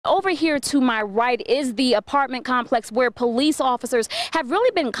Over here to my right is the apartment complex where police officers have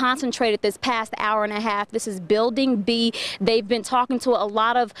really been concentrated this past hour and a half. This is Building B. They've been talking to a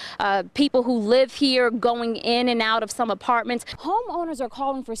lot of people who live here, going in and out of some apartments. Homeowners are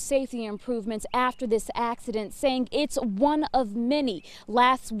calling for safety improvements after this accident, saying it's one of many.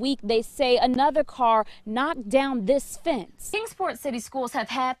 Last week, they say another car knocked down this fence. Kingsport City Schools have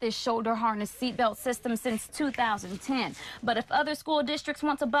had this shoulder harness seatbelt system since 2010. But if other school districts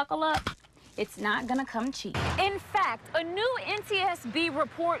want to buckle up, it's not gonna come cheap. In fact, a new NTSB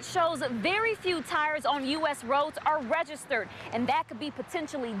report shows very few tires on U.S. roads are registered, and that could be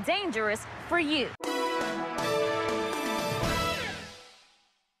potentially dangerous for you.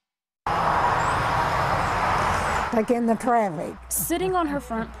 Like in the traffic. Sitting on her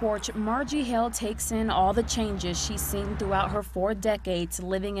front porch, Margie Hale takes in all the changes she's seen throughout her 4 decades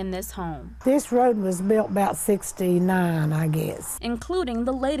living in this home. This road was built about 69, I guess. Including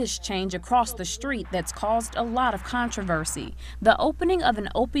the latest change across the street that's caused a lot of controversy. The opening of an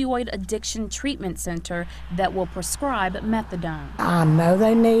opioid addiction treatment center that will prescribe methadone. I know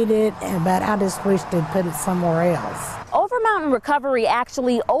they need it, but I just wish they'd put it somewhere else. Overmountain Recovery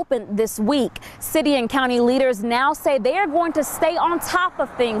actually opened this week. City and county leaders now say they are going to stay on top of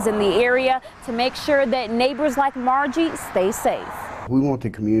things in the area to make sure that neighbors like Margie stay safe. We want the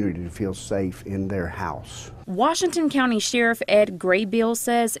community to feel safe in their house. Washington County Sheriff Ed Graybill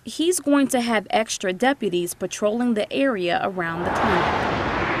says he's going to have extra deputies patrolling the area around the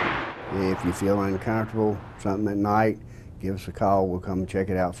clinic. If you feel uncomfortable, something at night, give us a call. We'll come check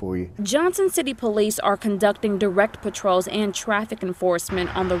it out for you. Johnson City Police are conducting direct patrols and traffic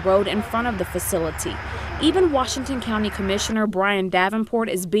enforcement on the road in front of the facility. Even Washington County Commissioner Brian Davenport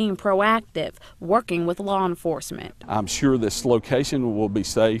is being proactive, working with law enforcement. I'm sure this location will be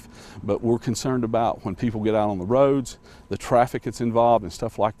safe, but we're concerned about when people get out on the roads, the traffic that's involved and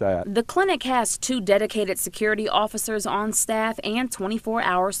stuff like that. The clinic has 2 dedicated security officers on staff and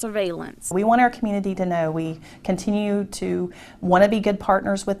 24-hour surveillance. We want our community to know we continue to want to be good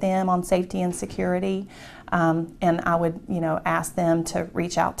partners with them on safety and security. And I would, ask them to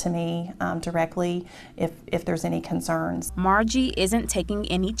reach out to me directly if there's any concerns. Margie isn't taking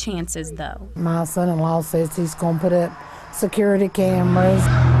any chances, though. My son-in-law says he's going to put up security cameras.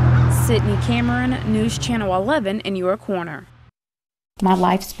 Sydney Cameron, News Channel 11 in your corner. My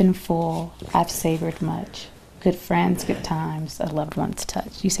life's been full. I've savored much. Good friends, good times, a loved one's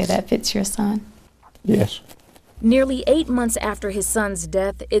touch. You say that fits your son? Yes. Nearly 8 months after his son's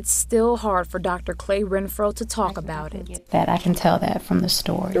death, it's still hard for Dr. Clay Renfro to talk about it. That I can tell that from the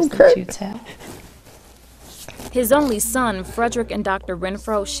stories that you tell. His only son, Frederick, and Dr.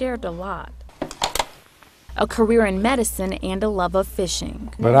 Renfro shared a lot. A career in medicine and a love of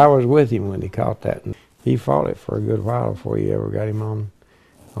fishing. But I was with him when he caught that, and he fought it for a good while before he ever got him on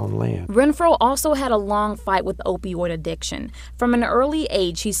land. Renfro also had a long fight with opioid addiction. From an early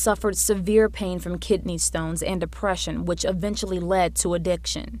age, he suffered severe pain from kidney stones and depression, which eventually led to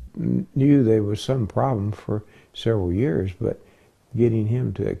addiction. Knew there was some problem for several years, but getting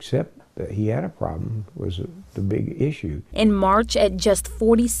him to accept that he had a problem was the big issue. In March, at just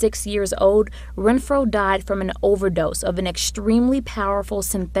 46 years old, Renfro died from an overdose of an extremely powerful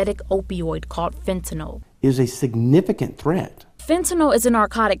synthetic opioid called fentanyl. Is a significant threat. Fentanyl is a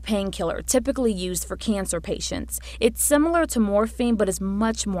narcotic painkiller typically used for cancer patients. It's similar to morphine but is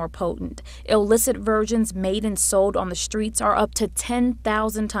much more potent. Illicit versions made and sold on the streets are up to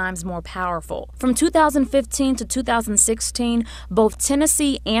 10,000 times more powerful. From 2015 to 2016, both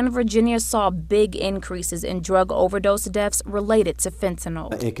Tennessee and Virginia saw big increases in drug overdose deaths related to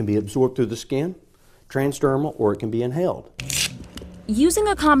fentanyl. It can be absorbed through the skin, transdermal, or it can be inhaled. Using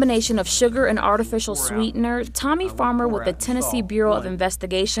a combination of sugar and artificial sweetener, Tommy Farmer with the Tennessee Bureau of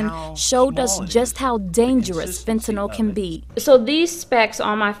Investigation showed us just how dangerous fentanyl can be. So these specks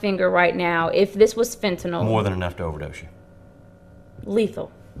on my finger right now, if this was fentanyl... More than enough to overdose you. Lethal.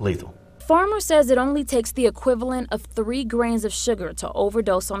 Lethal. Farmer says it only takes the equivalent of 3 grains of sugar to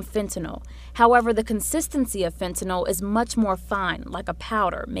overdose on fentanyl. However, the consistency of fentanyl is much more fine, like a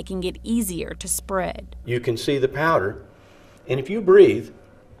powder, making it easier to spread. You can see the powder. And if you breathe,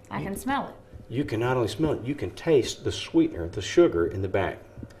 I can smell it. You can not only smell it, you can taste the sweetener, the sugar in the back,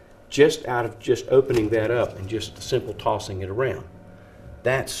 just out of just opening that up and just simple tossing it around.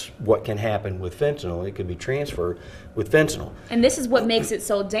 That's what can happen with fentanyl. It can be transferred with fentanyl. And this is what makes it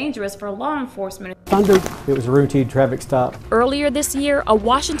so dangerous for law enforcement. Thunder. It was a routine traffic stop. Earlier this year, a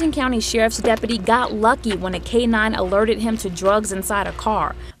Washington County Sheriff's deputy got lucky when a K-9 alerted him to drugs inside a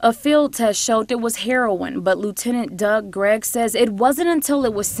car. A field test showed it was heroin, but Lieutenant Doug Gregg says it wasn't until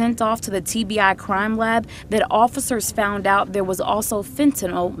it was sent off to the TBI crime lab that officers found out there was also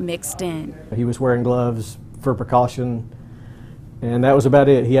fentanyl mixed in. He was wearing gloves for precaution, and that was about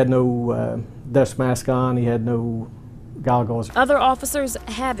it. He had no dust mask on. He had no goggles. Other officers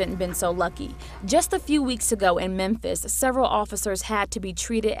haven't been so lucky. Just a few weeks ago in Memphis, several officers had to be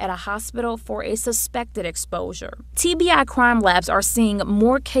treated at a hospital for a suspected exposure. TBI crime labs are seeing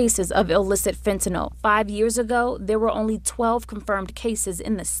more cases of illicit fentanyl. 5 years ago, there were only 12 confirmed cases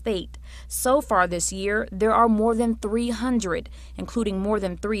in the state. So far this year, there are more than 300, including more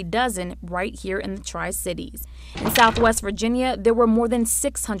than 36 right here in the Tri-Cities. In Southwest Virginia, there were more than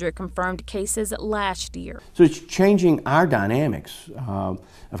 600 confirmed cases last year. So it's changing our dynamics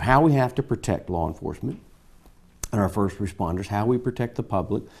of how we have to protect law enforcement and our first responders, how we protect the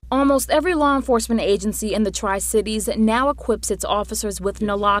public. Almost every law enforcement agency in the Tri-Cities now equips its officers with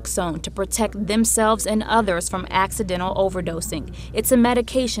naloxone to protect themselves and others from accidental overdosing. It's a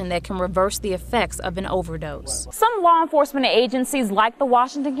medication that can reverse the effects of an overdose. Some law enforcement agencies, like the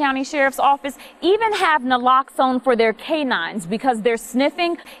Washington County Sheriff's Office, even have naloxone for their canines because their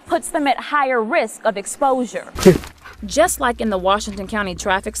sniffing puts them at higher risk of exposure. Just like in the Washington County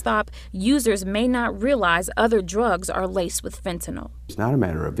traffic stop, users may not realize other drugs are laced with fentanyl. It's not a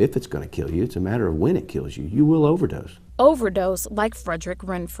matter of if it's going to kill you, it's a matter of when it kills you. You will overdose. Overdose like Frederick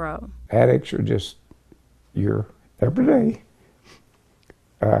Renfro. Addicts are just your everyday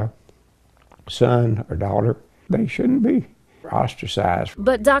son or daughter. They shouldn't be ostracized.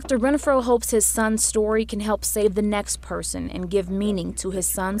 But Dr. Renfro hopes his son's story can help save the next person and give meaning to his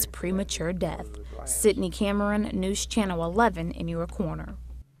son's premature death. Sydney Cameron, News Channel 11 in your corner.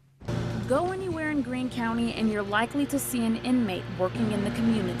 Go anywhere in Greene County and you're likely to see an inmate working in the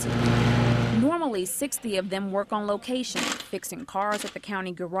community. Normally, 60 of them work on location, fixing cars at the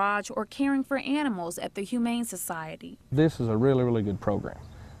county garage or caring for animals at the Humane Society. This is a really, really good program,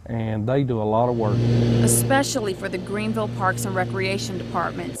 and they do a lot of work. Especially for the Greenville Parks and Recreation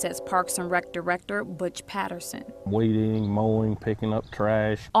Department, says Parks and Rec Director Butch Patterson. Weeding, mowing, picking up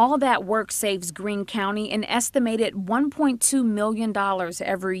trash. All that work saves Greene County an estimated $1.2 million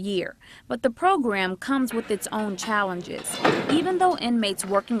every year. But the program comes with its own challenges. Even though inmates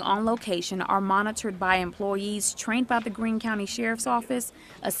working on location are monitored by employees trained by the Greene County Sheriff's Office,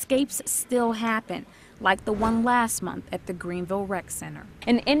 escapes still happen, like the one last month at the Greenville Rec Center.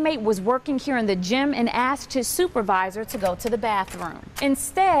 An inmate was working here in the gym and asked his supervisor to go to the bathroom.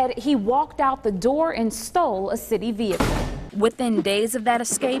 Instead, he walked out the door and stole a city vehicle. Within days of that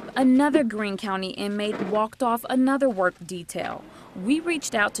escape, another Greene County inmate walked off another work detail. We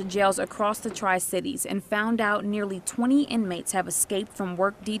reached out to jails across the Tri-Cities and found out nearly 20 inmates have escaped from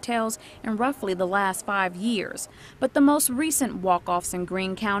work details in roughly the last 5 years. But the most recent walk-offs in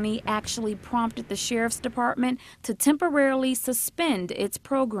Greene County actually prompted the Sheriff's Department to temporarily suspend its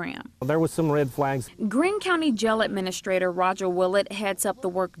program. There was some red flags. Greene County Jail Administrator Roger Willett heads up the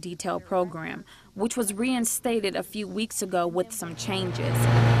work detail program, which was reinstated a few weeks ago with some changes.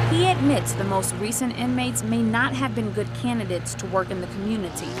 He admits the most recent inmates may not have been good candidates to work in the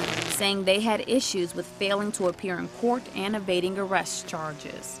community, saying they had issues with failing to appear in court and evading arrest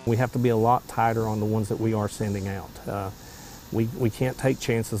charges. We have to be a lot tighter on the ones that we are sending out. We can't take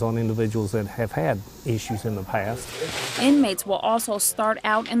chances on individuals that have had issues in the past. Inmates will also start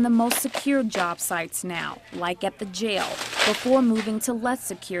out in the most secure job sites now, like at the jail, before moving to less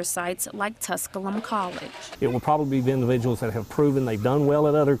secure sites like Tusculum College. It will probably be individuals that have proven they've done well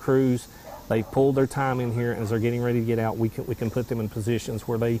at other crews, they've pulled their time in here, and as they're getting ready to get out, we can put them in positions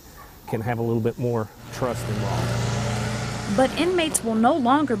where they can have a little bit more trust involved. But inmates will no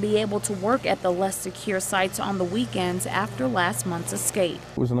longer be able to work at the less secure sites on the weekends after last month's escape.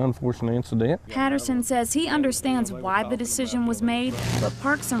 It was an unfortunate incident. Patterson says he understands why the decision was made, but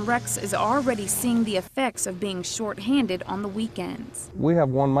Parks and Recs is already seeing the effects of being short-handed on the weekends. We have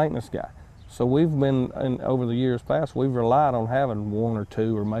one maintenance guy. So we've been, over the years past, we've relied on having 1 or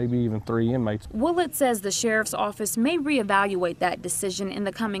 2 or maybe even 3 inmates. Willett says the Sheriff's Office may reevaluate that decision in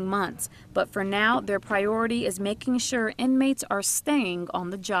the coming months, but for now, their priority is making sure inmates are staying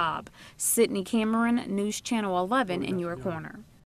on the job. Sydney Cameron, News Channel 11 in your corner.